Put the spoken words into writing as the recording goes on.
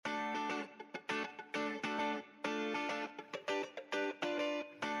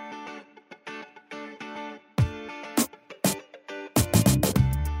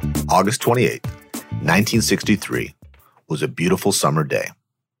August 28, 1963, was a beautiful summer day.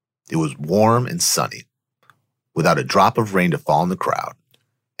 It was warm and sunny, without a drop of rain to fall in the crowd.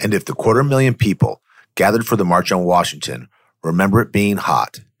 And if the 250,000 people gathered for the March on Washington remember it being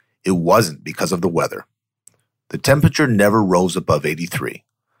hot, it wasn't because of the weather. The temperature never rose above 83,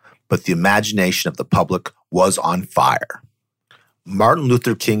 but the imagination of the public was on fire. Martin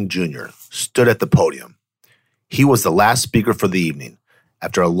Luther King Jr. stood at the podium. He was the last speaker for the evening,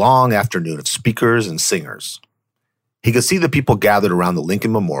 after a long afternoon of speakers and singers. He could see the people gathered around the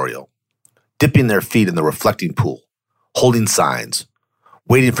Lincoln Memorial, dipping their feet in the reflecting pool, holding signs,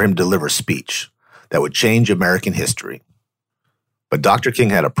 waiting for him to deliver a speech that would change American history. But Dr.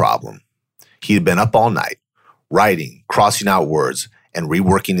 King had a problem. He had been up all night, writing, crossing out words, and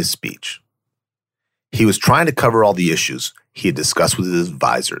reworking his speech. He was trying to cover all the issues he had discussed with his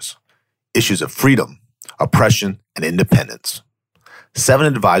advisors, issues of freedom, oppression, and independence. 7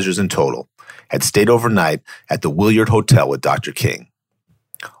 advisors in total had stayed overnight at the Williard Hotel with Dr. King,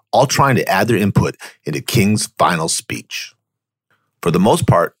 all trying to add their input into King's final speech. For the most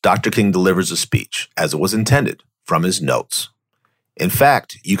part, Dr. King delivers a speech, as it was intended, from his notes. In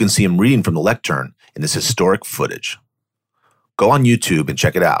fact, you can see him reading from the lectern in this historic footage. Go on YouTube and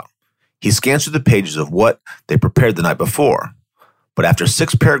check it out. He scans through the pages of what they prepared the night before, but after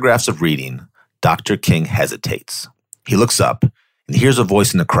 6 paragraphs of reading, Dr. King hesitates. He looks up and hears a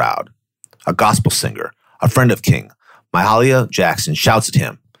voice in the crowd. A gospel singer, a friend of King, Mahalia Jackson, shouts at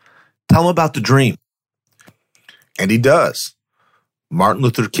him, "Tell him about the dream." And he does. Martin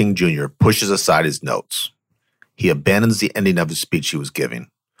Luther King Jr. pushes aside his notes. He abandons the ending of the speech he was giving,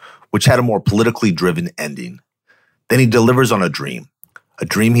 which had a more politically driven ending. Then he delivers on a dream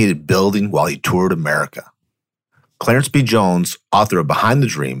he had been building while he toured America. Clarence B. Jones, author of Behind the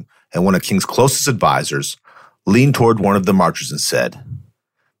Dream and one of King's closest advisors, leaned toward one of the marchers and said,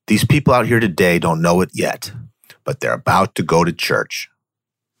 "These people out here today don't know it yet, but they're about to go to church."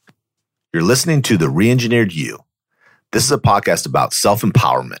 You're listening to The Reengineered You. This is a podcast about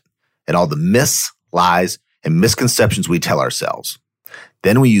self-empowerment and all the myths, lies, and misconceptions we tell ourselves.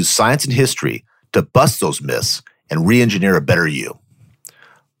 Then we use science and history to bust those myths and re-engineer a better you.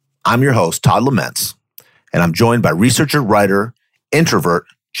 I'm your host, Todd Laments, and I'm joined by researcher, writer, introvert,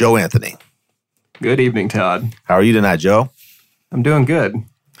 Joe Anthony. Good evening, Todd. How are you tonight, Joe? I'm doing good.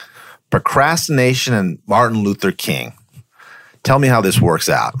 Procrastination and Martin Luther King. Tell me how this works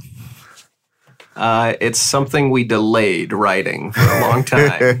out. It's something we delayed writing for a long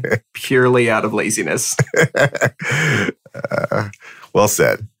time, purely out of laziness. Well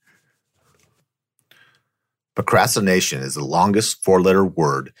said. Procrastination is the longest 4-letter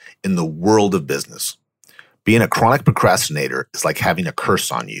word in the world of business. Being a chronic procrastinator is like having a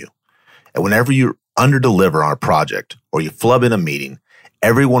curse on you. And whenever you underdeliver on a project or you flub in a meeting,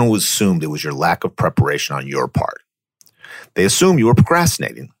 everyone will assume it was your lack of preparation on your part. They assume you were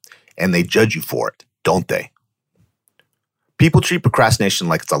procrastinating, and they judge you for it, don't they? People treat procrastination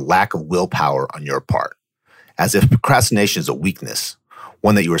like it's a lack of willpower on your part, as if procrastination is a weakness,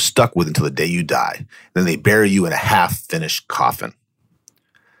 one that you are stuck with until the day you die, and then they bury you in a half-finished coffin.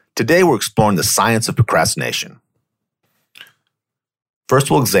 Today, we're exploring the science of procrastination. First,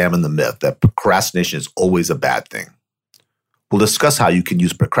 we'll examine the myth that procrastination is always a bad thing. We'll discuss how you can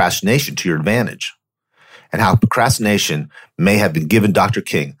use procrastination to your advantage, and how procrastination may have been given Dr.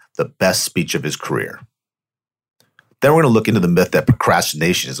 King the best speech of his career. Then we're going to look into the myth that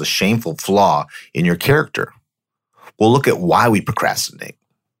procrastination is a shameful flaw in your character. We'll look at why we procrastinate,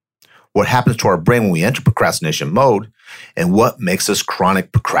 what happens to our brain when we enter procrastination mode, and what makes us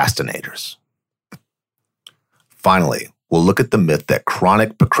chronic procrastinators. Finally, we'll look at the myth that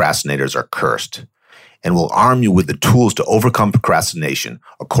chronic procrastinators are cursed, and we'll arm you with the tools to overcome procrastination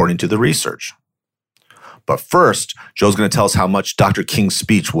according to the research. But first, Joe's going to tell us how much Dr. King's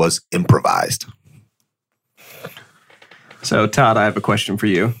speech was improvised. So, Todd, I have a question for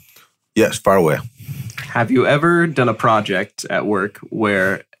you. Yes, far away. Have you ever done a project at work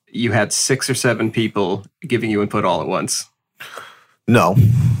where you had 6 or 7 people giving you input all at once? No.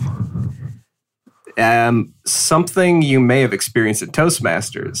 Something you may have experienced at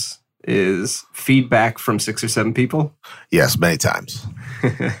Toastmasters is feedback from 6 or 7 people. Yes, many times.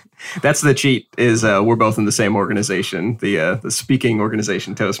 That's the cheat, is we're both in the same organization, the speaking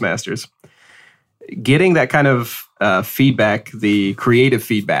organization, Toastmasters. Getting that kind of feedback, the creative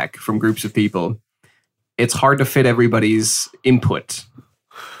feedback from groups of people, it's hard to fit everybody's input.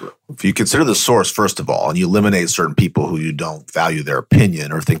 If you consider the source, first of all, and you eliminate certain people who you don't value their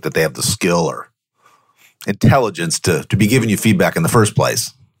opinion or think that they have the skill or intelligence to be giving you feedback in the first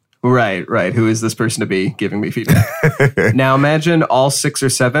place, Right, right. Who is this person to be giving me feedback? Now imagine all 6 or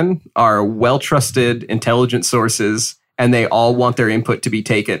 7 are well-trusted, intelligent sources, and they all want their input to be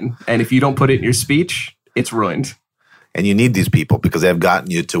taken. And if you don't put it in your speech, it's ruined. And you need these people because they've gotten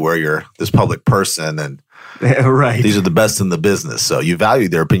you to where you're this public person, and right. These are the best in the business. So you value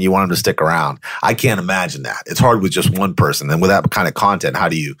their opinion. You want them to stick around. I can't imagine that. It's hard with just one person. And with that kind of content, how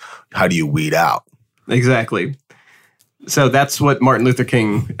do you weed out? Exactly. So that's what Martin Luther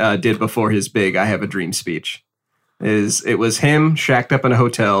King did before his big "I Have a Dream" speech. It was him shacked up in a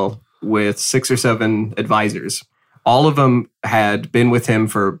hotel with 6 or 7 advisors. All of them had been with him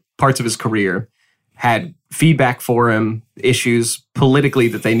for parts of his career, had feedback for him, issues politically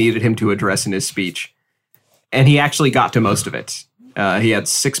that they needed him to address in his speech. And he actually got to most of it. He had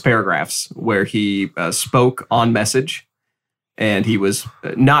 6 paragraphs where he spoke on message. And he was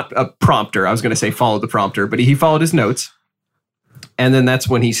not a prompter. I was going to say follow the prompter, but he followed his notes. And then that's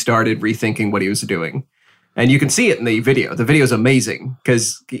when he started rethinking what he was doing. And you can see it in the video. The video is amazing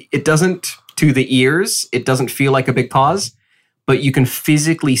because it doesn't, to the ears, it doesn't feel like a big pause, but you can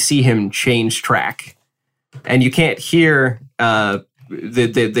physically see him change track. And you can't hear the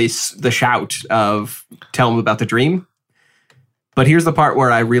shout of tell him about the dream. But here's the part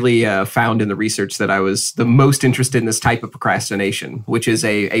where I really found in the research that I was the most interested in this type of procrastination, which is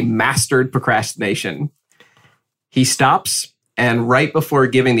a mastered procrastination. He stops, and right before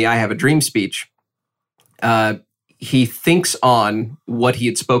giving the "I Have a Dream" speech, he thinks on what he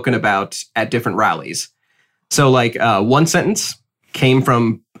had spoken about at different rallies. So like one sentence came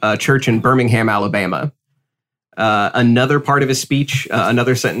from a church in Birmingham, Alabama. Another part of his speech,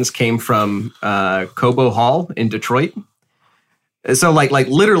 another sentence came from Cobo Hall in Detroit. So like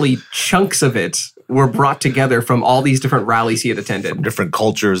literally chunks of it were brought together from all these different rallies he had attended. From different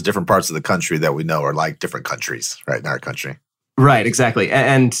cultures, different parts of the country that we know are like different countries, right, in our country. Right, exactly.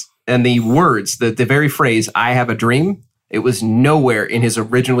 And the words, the very phrase, "I have a dream," it was nowhere in his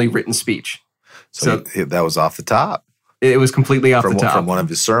originally written speech. So that was off the top. It was completely off the top. From one of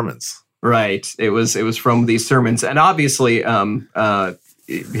his sermons. Right. It was from these sermons. And obviously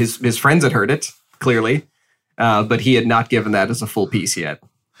his friends had heard it, clearly. But he had not given that as a full piece yet.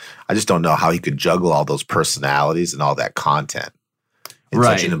 I just don't know how he could juggle all those personalities and all that content in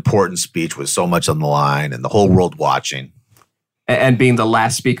such an important speech with so much on the line and the whole world watching. And being the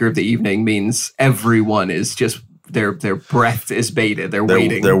last speaker of the evening means everyone is just, their breath is bated. They're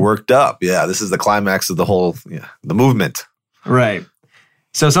waiting. They're worked up. Yeah, this is the climax of the whole, the movement. Right.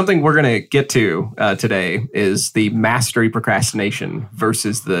 So something we're going to get to today is the mastery procrastination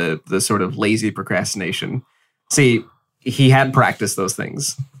versus the sort of lazy procrastination. See, he had practiced those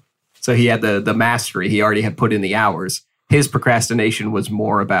things. So he had the mastery. He already had put in the hours. His procrastination was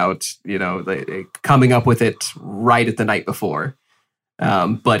more about, coming up with it right at the night before.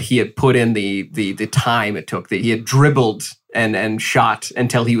 But he had put in the time it took. He had dribbled and shot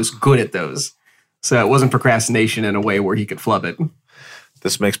until he was good at those. So it wasn't procrastination in a way where he could flub it.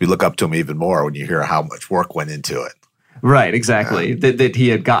 This makes me look up to him even more when you hear how much work went into it. Right, exactly. That he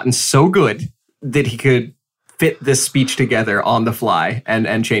had gotten so good that he could fit this speech together on the fly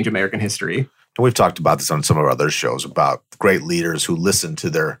and change American history. And we've talked about this on some of our other shows about great leaders who listen to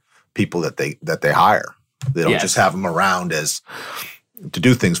their people that they hire. They don't just have them around as to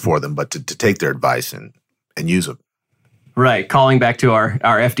do things for them, but to take their advice and use it. Right. Calling back to our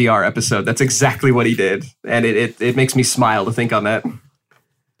FDR episode, that's exactly what he did. And it makes me smile to think on that.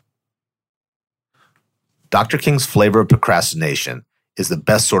 Dr. King's flavor of procrastination is the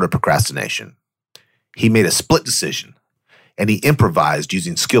best sort of procrastination. He made a split decision, and he improvised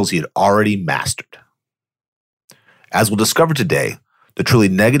using skills he had already mastered. As we'll discover today, the truly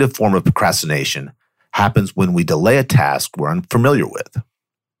negative form of procrastination happens when we delay a task we're unfamiliar with,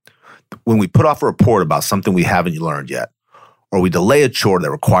 when we put off a report about something we haven't learned yet, or we delay a chore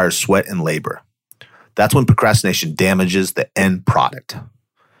that requires sweat and labor. That's when procrastination damages the end product.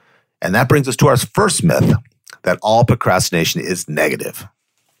 And that brings us to our first myth, that all procrastination is negative.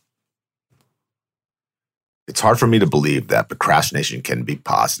 It's hard for me to believe that procrastination can be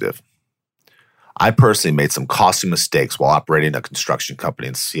positive. I personally made some costly mistakes while operating a construction company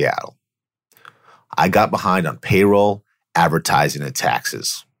in Seattle. I got behind on payroll, advertising, and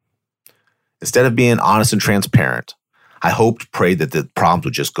taxes. Instead of being honest and transparent, I hoped, prayed that the problems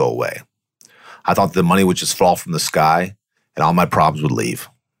would just go away. I thought the money would just fall from the sky and all my problems would leave.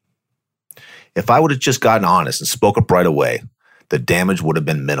 If I would have just gotten honest and spoke up right away, the damage would have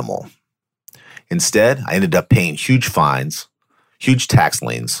been minimal. Instead, I ended up paying huge fines, huge tax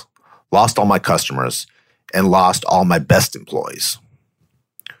liens, lost all my customers, and lost all my best employees.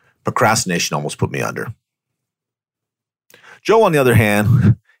 Procrastination almost put me under. Joe, on the other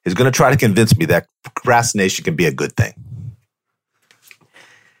hand, is going to try to convince me that procrastination can be a good thing.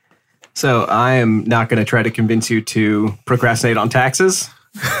 So I am not going to try to convince you to procrastinate on taxes.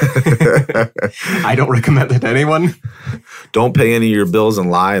 I don't recommend that to anyone. Don't pay any of your bills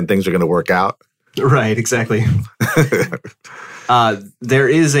and lie and things are going to work out. Right, exactly. There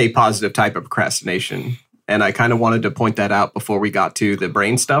is a positive type of procrastination, and I kind of wanted to point that out before we got to the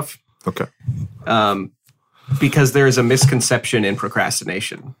brain stuff. Okay. Because there is a misconception in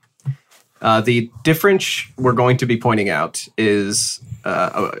procrastination. The difference we're going to be pointing out is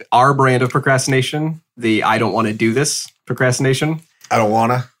our brand of procrastination, the I don't want to do this procrastination. I don't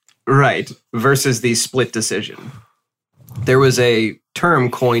want to. Right, versus the split decision. There was a term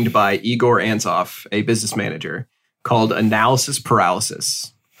coined by Igor Anzov, a business manager, called analysis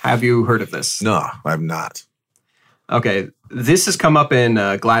paralysis. Have you heard of this? No, I've not. Okay, this has come up in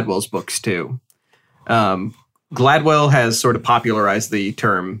Gladwell's books too. Gladwell has sort of popularized the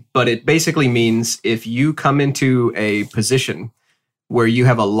term, but it basically means if you come into a position where you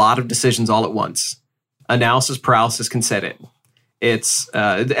have a lot of decisions all at once, analysis paralysis can set in. It's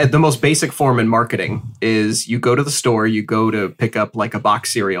the most basic form in marketing is you go to the store, you go to pick up like a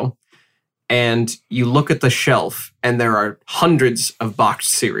box cereal, and you look at the shelf, and there are hundreds of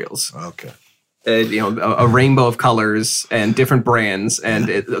boxed cereals. Okay. A rainbow of colors and different brands, and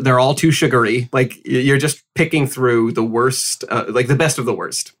they're all too sugary. Like you're just picking through the worst, like the best of the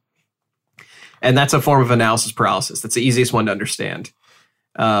worst. And that's a form of analysis paralysis. That's the easiest one to understand.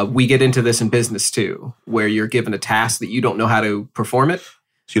 We get into this in business too, where you're given a task that you don't know how to perform it.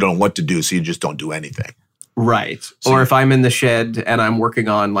 So you don't know what to do, so you just don't do anything. Right. So or if I'm in the shed and I'm working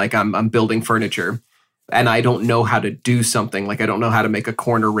on, like I'm building furniture, and I don't know how to do something, like I don't know how to make a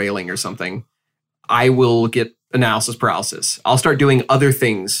corner railing or something, I will get analysis paralysis. I'll start doing other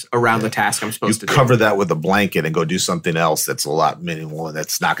things around the task I'm supposed to do. You cover that with a blanket and go do something else that's a lot minimal and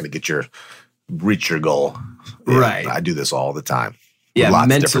that's not going to reach your goal. Yeah, right. I do this all the time. Yeah,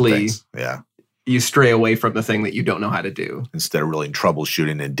 mentally, yeah, you stray away from the thing that you don't know how to do. Instead of really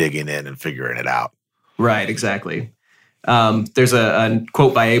troubleshooting and digging in and figuring it out. Right, exactly. There's a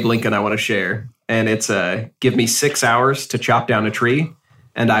quote by Abe Lincoln I want to share, and it's, give me 6 hours to chop down a tree,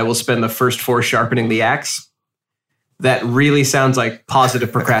 and I will spend the first 4 sharpening the axe. That really sounds like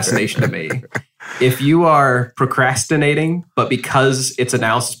positive procrastination to me. If you are procrastinating, but because it's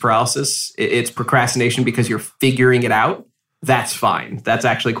analysis paralysis, it's procrastination because you're figuring it out, that's fine. That's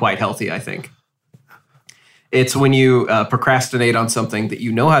actually quite healthy, I think. It's when you procrastinate on something that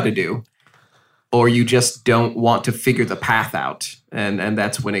you know how to do, or you just don't want to figure the path out. And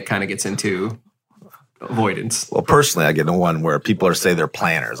that's when it kind of gets into avoidance. Well, personally, I get the one where people say they're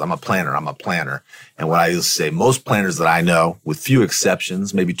planners. I'm a planner. And what I used to say, most planners that I know, with few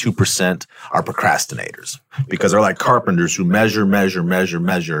exceptions, maybe 2%, are procrastinators. Because they're like carpenters who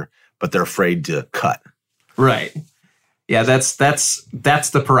measure, but they're afraid to cut. Right. Yeah, that's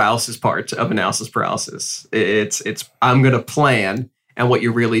the paralysis part of analysis paralysis. It's I'm going to plan, and what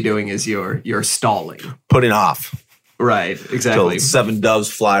you're really doing is you're stalling. Putting off. Right, exactly. Till 7 doves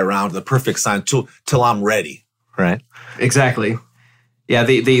fly around, the perfect sign, till I'm ready, right? Exactly. Yeah,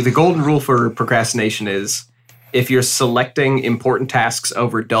 the golden rule for procrastination is if you're selecting important tasks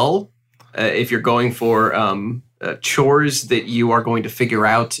over dull, if you're going for chores that you are going to figure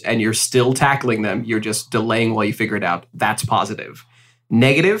out and you're still tackling them, you're just delaying while you figure it out, that's positive.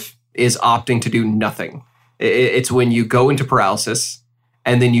 Negative is opting to do nothing. It's when you go into paralysis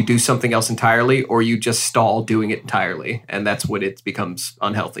and then you do something else entirely, or you just stall doing it entirely, and that's when it becomes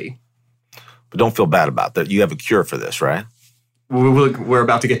unhealthy. But don't feel bad about that. You have a cure for this, right? We're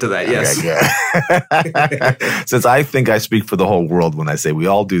about to get to that, yes. Okay, since I think I speak for the whole world when I say we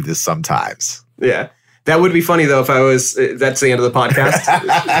all do this sometimes. Yeah. That would be funny, though, if I was, that's the end of the podcast.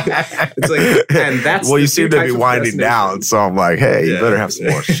 It's like, and that's well, you seem to be winding down, so I'm like, hey, you better have some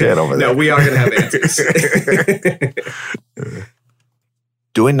more shit over there. No, we are going to have answers.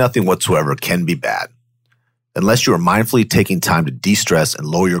 Doing nothing whatsoever can be bad, unless you are mindfully taking time to de-stress and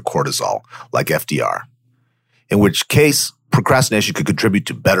lower your cortisol, like FDR, in which case procrastination could contribute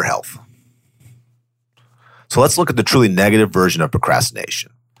to better health. So let's look at the truly negative version of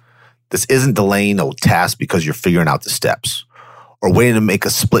procrastination. This isn't delaying a task because you're figuring out the steps or waiting to make a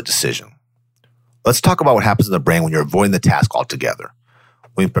split decision. Let's talk about what happens in the brain when you're avoiding the task altogether,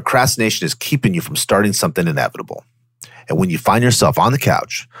 when procrastination is keeping you from starting something inevitable, and when you find yourself on the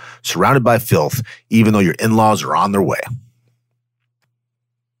couch, surrounded by filth, even though your in-laws are on their way.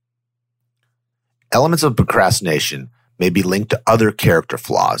 Elements of procrastination may be linked to other character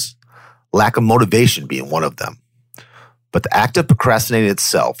flaws, lack of motivation being one of them. But the act of procrastinating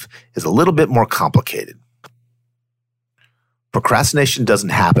itself is a little bit more complicated. Procrastination doesn't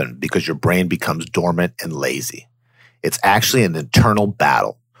happen because your brain becomes dormant and lazy. It's actually an internal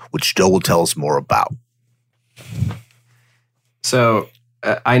battle, which Joe will tell us more about. So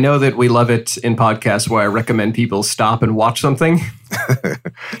I know that we love it in podcasts where I recommend people stop and watch something.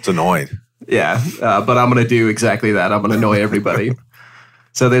 It's annoying. Yeah, but I'm going to do exactly that. I'm going to annoy everybody.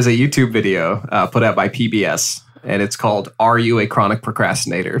 So there's a YouTube video put out by PBS, and it's called Are You a Chronic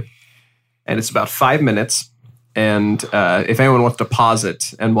Procrastinator? And it's about 5 minutes. And if anyone wants to pause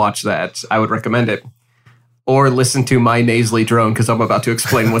it and watch that, I would recommend it. Or listen to my nasally drone because I'm about to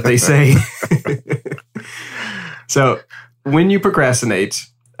explain what they say. So when you procrastinate,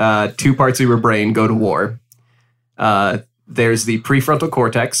 two parts of your brain go to war. There's the prefrontal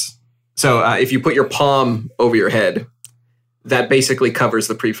cortex. So if you put your palm over your head, that basically covers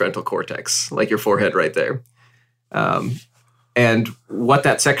the prefrontal cortex, like your forehead right there. And what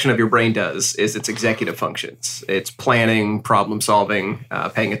that section of your brain does is its executive functions. It's planning, problem solving,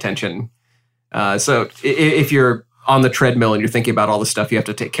 paying attention. So if you're on the treadmill and you're thinking about all the stuff you have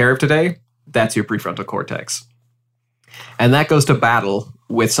to take care of today, that's your prefrontal cortex. And that goes to battle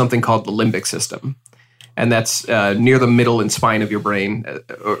with something called the limbic system. And that's near the middle and spine of your brain,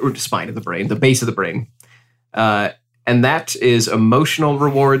 or spine of the brain, the base of the brain. And that is emotional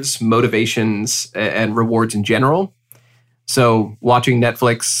rewards, motivations, and rewards in general. So watching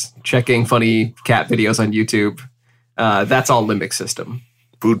Netflix, checking funny cat videos on YouTube, that's all limbic system.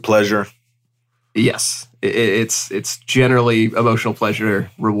 Food pleasure. Yes, it's generally emotional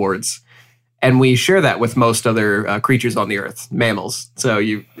pleasure rewards. And we share that with most other creatures on the earth, mammals. So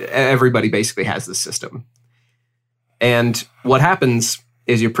everybody basically has this system. And what happens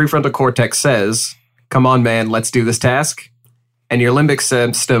is your prefrontal cortex says, come on, man, let's do this task. And your limbic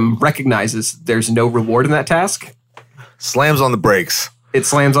system recognizes there's no reward in that task. Slams on the brakes. It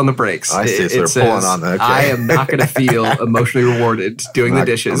slams on the brakes. I see. So they're pulling on that. Okay. I am not going to feel emotionally rewarded doing the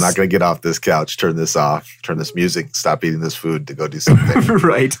dishes. I'm not going to get off this couch, turn this off, turn this music, stop eating this food to go do something.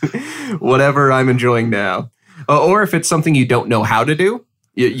 Right. Whatever I'm enjoying now. Or if it's something you don't know how to do,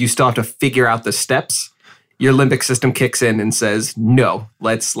 you still have to figure out the steps. Your limbic system kicks in and says, no,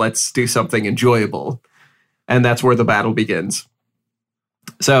 let's do something enjoyable. And that's where the battle begins.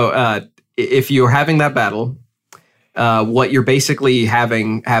 So if you're having that battle, what you're basically have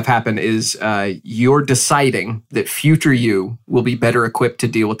happen is you're deciding that future you will be better equipped to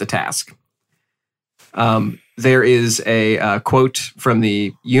deal with the task. There is a quote from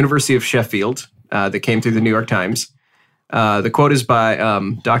the University of Sheffield that came through the New York Times. The quote is by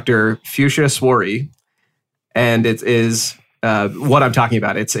Dr. Fuchsia Swari, and it is what I'm talking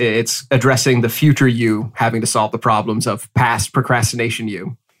about. It's addressing the future you having to solve the problems of past procrastination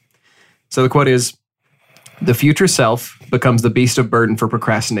you. So the quote is, the future self becomes the beast of burden for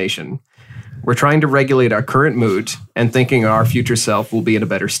procrastination. We're trying to regulate our current mood and thinking our future self will be in a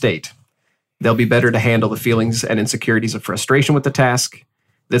better state. They'll be better to handle the feelings and insecurities of frustration with the task,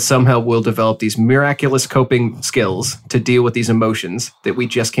 that somehow we'll develop these miraculous coping skills to deal with these emotions that we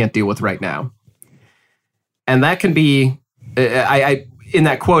just can't deal with right now. And that can be, in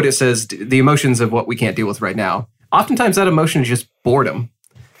that quote, it says the emotions of what we can't deal with right now. Oftentimes that emotion is just boredom.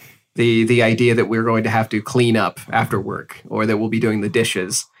 The idea that we're going to have to clean up after work, or that we'll be doing the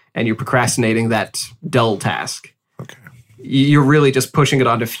dishes, and you're procrastinating that dull task. Okay. You're really just pushing it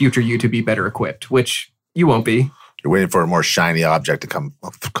onto future you to be better equipped, which you won't be. You're waiting for a more shiny object to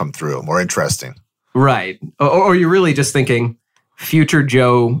come through, more interesting. Right. Or you're really just thinking, future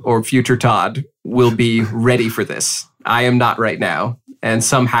Joe or future Todd will be ready for this. I am not right now. And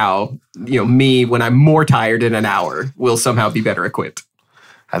somehow, me, when I'm more tired in an hour, will somehow be better equipped.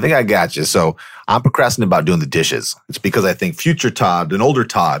 I think I got you. So I'm procrastinating about doing the dishes. It's because I think future Todd, an older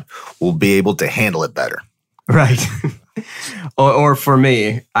Todd, will be able to handle it better. Right. or for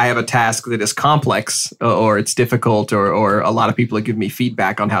me, I have a task that is complex, or it's difficult, or a lot of people have given me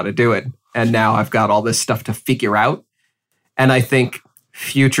feedback on how to do it. And now I've got all this stuff to figure out. And I think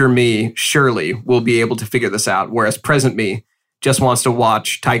future me surely will be able to figure this out, whereas present me just wants to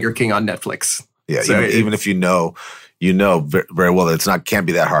watch Tiger King on Netflix. Yeah, so even if you know very well that can't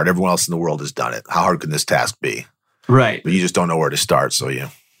be that hard. Everyone else in the world has done it. How hard can this task be? Right. But you just don't know where to start, so you.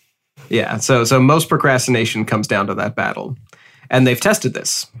 Yeah, so most procrastination comes down to that battle. And they've tested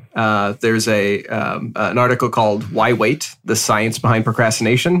this. There's an article called Why Wait? The Science Behind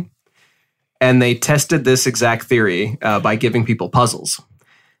Procrastination. And they tested this exact theory by giving people puzzles.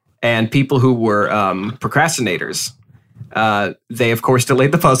 And people who were procrastinators, they, of course,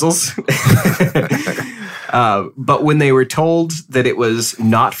 delayed the puzzles. But when they were told that it was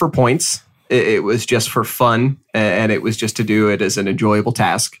not for points, it was just for fun, and it was just to do it as an enjoyable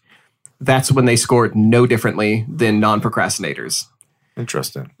task, that's when they scored no differently than non-procrastinators.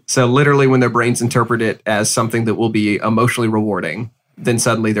 Interesting. So literally when their brains interpret it as something that will be emotionally rewarding, then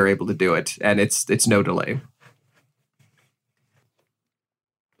suddenly they're able to do it, and it's no delay.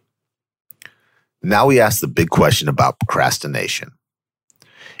 Now we ask the big question about procrastination.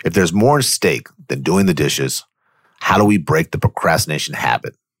 If there's more at stake than doing the dishes, how do we break the procrastination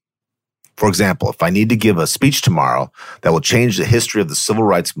habit? For example, if I need to give a speech tomorrow that will change the history of the civil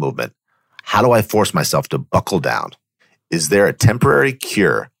rights movement, how do I force myself to buckle down? Is there a temporary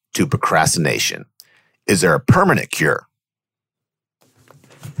cure to procrastination? Is there a permanent cure?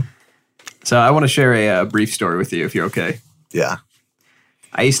 So I want to share a brief story with you, if you're okay. Yeah.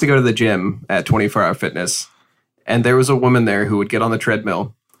 I used to go to the gym at 24 Hour Fitness, and there was a woman there who would get on the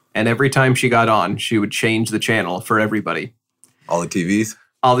treadmill, and every time she got on, she would change the channel for everybody. All the TVs?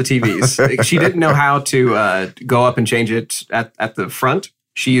 All the TVs. She didn't know how to go up and change it at the front.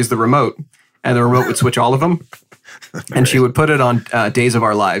 She used the remote, and the remote would switch all of them, and she would put it on Days of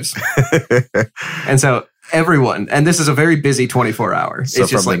Our Lives. And so everyone, and this is a very busy 24-hour. So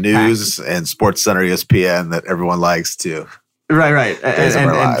it's just from the news and Sports Center, ESPN that everyone likes to. Right.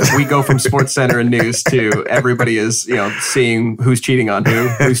 And we go from Sports Center and news to everybody is, seeing who's cheating on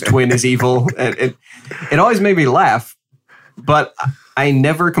whose twin is evil. And it always made me laugh, but I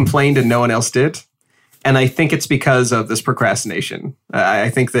never complained and no one else did. And I think it's because of this procrastination. I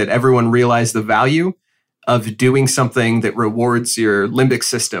think that everyone realized the value of doing something that rewards your limbic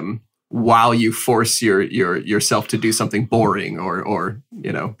system while you force yourself to do something boring or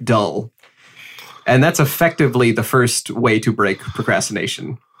dull. And that's effectively the first way to break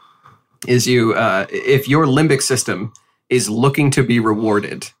procrastination. Is if your limbic system is looking to be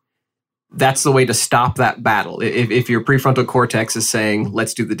rewarded, that's the way to stop that battle. If your prefrontal cortex is saying,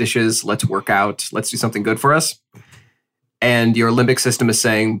 let's do the dishes, let's work out, let's do something good for us, and your limbic system is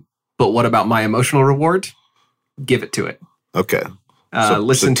saying, but what about my emotional reward? Give it to it. Okay.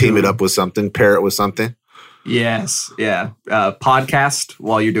 So team it up with something, pair it with something. Yes. Yeah. Podcast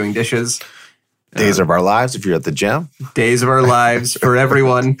while you're doing dishes. Days of Our Lives if you're at the gym. Days of Our Lives for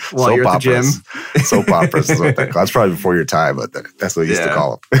everyone while Soap you're at the gym. Soap operas is what they call. That's probably before your time, but that's what we used to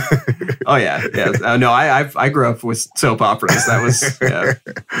call them. Oh, yeah. No, I grew up with soap operas. That was,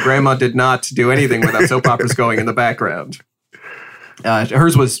 Grandma did not do anything without soap operas going in the background.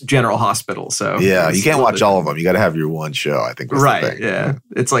 Hers was General Hospital, so. Yeah, you can't watch all of them. You got to have your one show, I think. Right, yeah.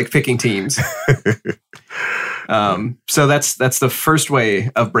 It's like picking teams. So that's the first way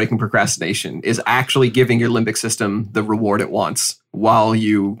of breaking procrastination, is actually giving your limbic system the reward it wants while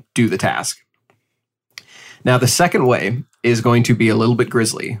you do the task. Now, the second way is going to be a little bit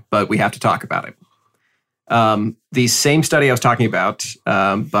grisly, but we have to talk about it. The same study I was talking about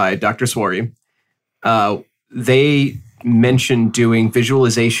by Dr. Swarry, they mentioned doing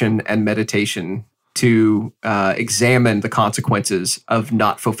visualization and meditation to examine the consequences of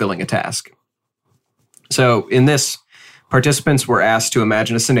not fulfilling a task. So in this, participants were asked to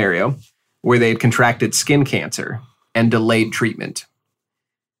imagine a scenario where they had contracted skin cancer and delayed treatment.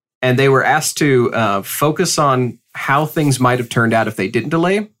 And they were asked to focus on how things might have turned out if they didn't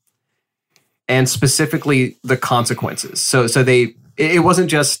delay, and specifically the consequences. So it wasn't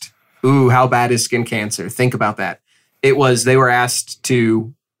just, ooh, how bad is skin cancer? Think about that. It was, they were asked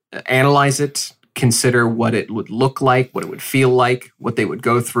to analyze it, consider what it would look like, what it would feel like, what they would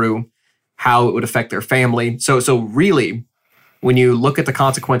go through, how it would affect their family. So really, when you look at the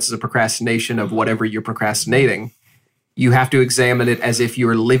consequences of procrastination of whatever you're procrastinating, you have to examine it as if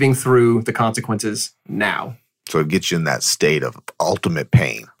you're living through the consequences now. So it gets you in that state of ultimate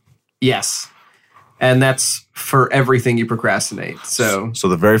pain. Yes. And that's for everything you procrastinate. So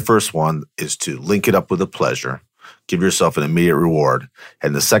the very first one is to link it up with a pleasure. Give yourself an immediate reward.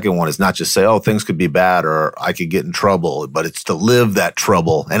 And the second one is not just say, oh, things could be bad or I could get in trouble, but it's to live that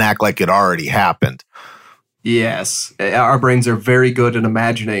trouble and act like it already happened. Yes. Our brains are very good at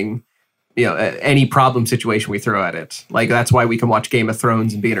imagining, any problem situation we throw at it. Like, that's why we can watch Game of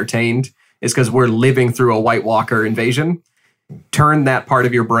Thrones and be entertained, is because we're living through a White Walker invasion. Turn that part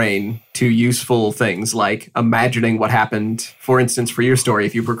of your brain to useful things like imagining what happened. For instance, for your story,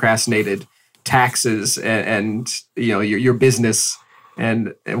 if you procrastinated taxes and your business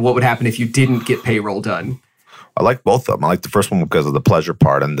and what would happen if you didn't get payroll done. I like both of them. I like the first one because of the pleasure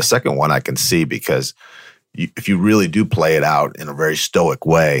part, and the second one I can see because if you really do play it out in a very stoic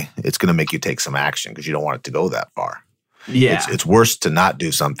way, it's going to make you take some action because you don't want it to go that far. Yeah, it's worse to not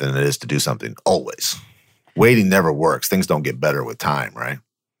do something than it is to do something always. Waiting never works. Things don't get better with time, right?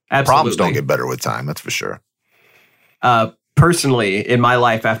 Absolutely. Problems don't get better with time, that's for sure. Personally, in my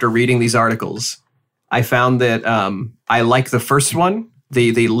life, after reading these articles, I found that I like the first one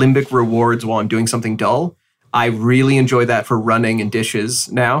the limbic rewards while I'm doing something dull. I really enjoy that for running and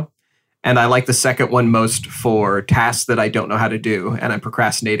dishes now. And I like the second one most for tasks that I don't know how to do, and I'm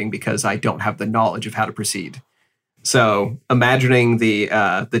procrastinating because I don't have the knowledge of how to proceed. So imagining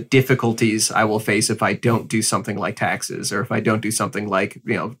the difficulties I will face if I don't do something like taxes, or if I don't do something like,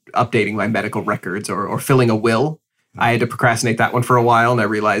 updating my medical records or filling a will. I had to procrastinate that one for a while, and I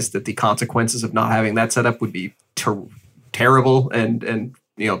realized that the consequences of not having that set up would be terrible, and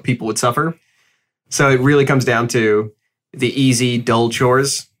people would suffer. So it really comes down to the easy, dull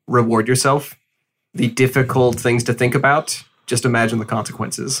chores. Reward yourself. The difficult things to think about, just imagine the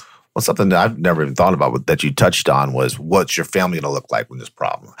consequences. Well, something that I've never even thought about that you touched on was, what's your family going to look like when this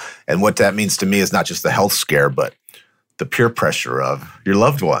problem? And what that means to me is not just the health scare, but the peer pressure of your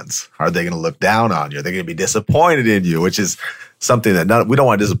loved ones. Are they going to look down on you? Are they going to be disappointed in you? Which is something that we don't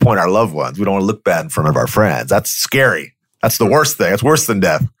want to disappoint our loved ones. We don't want to look bad in front of our friends. That's scary. That's the worst thing. It's worse than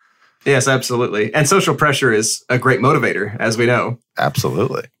death. Yes, absolutely. And social pressure is a great motivator, as we know.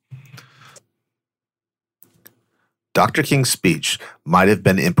 Absolutely. Dr. King's speech might have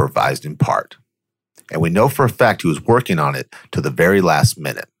been improvised in part, and we know for a fact he was working on it to the very last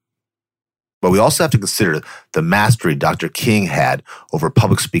minute. But we also have to consider the mastery Dr. King had over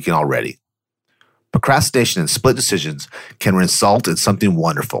public speaking already. Procrastination and split decisions can result in something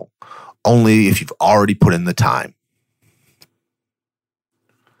wonderful, only if you've already put in the time.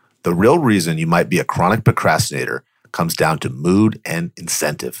 The real reason you might be a chronic procrastinator comes down to mood and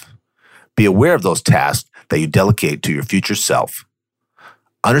incentive. Be aware of those tasks that you delegate to your future self.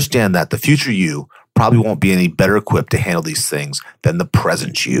 Understand that the future you probably won't be any better equipped to handle these things than the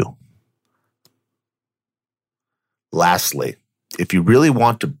present you. Lastly, if you really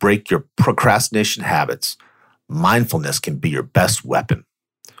want to break your procrastination habits, mindfulness can be your best weapon.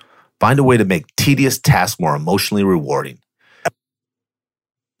 Find a way to make tedious tasks more emotionally rewarding.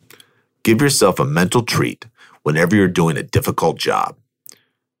 Give yourself a mental treat whenever you're doing a difficult job.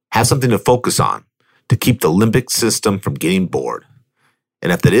 Have something to focus on to keep the limbic system from getting bored.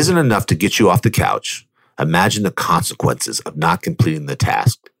 And if that isn't enough to get you off the couch, imagine the consequences of not completing the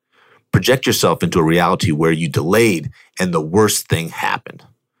task. Project yourself into a reality where you delayed and the worst thing happened.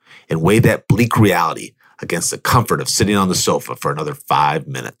 And weigh that bleak reality against the comfort of sitting on the sofa for another 5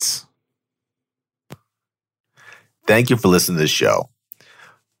 minutes. Thank you for listening to this show.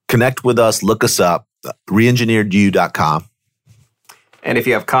 Connect with us, look us up, reengineeredyou.com. And if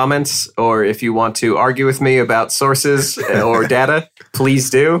you have comments or if you want to argue with me about sources or data, please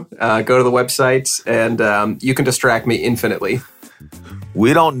do. Go to the website and you can distract me infinitely.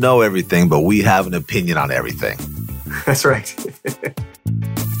 We don't know everything, but we have an opinion on everything. That's right.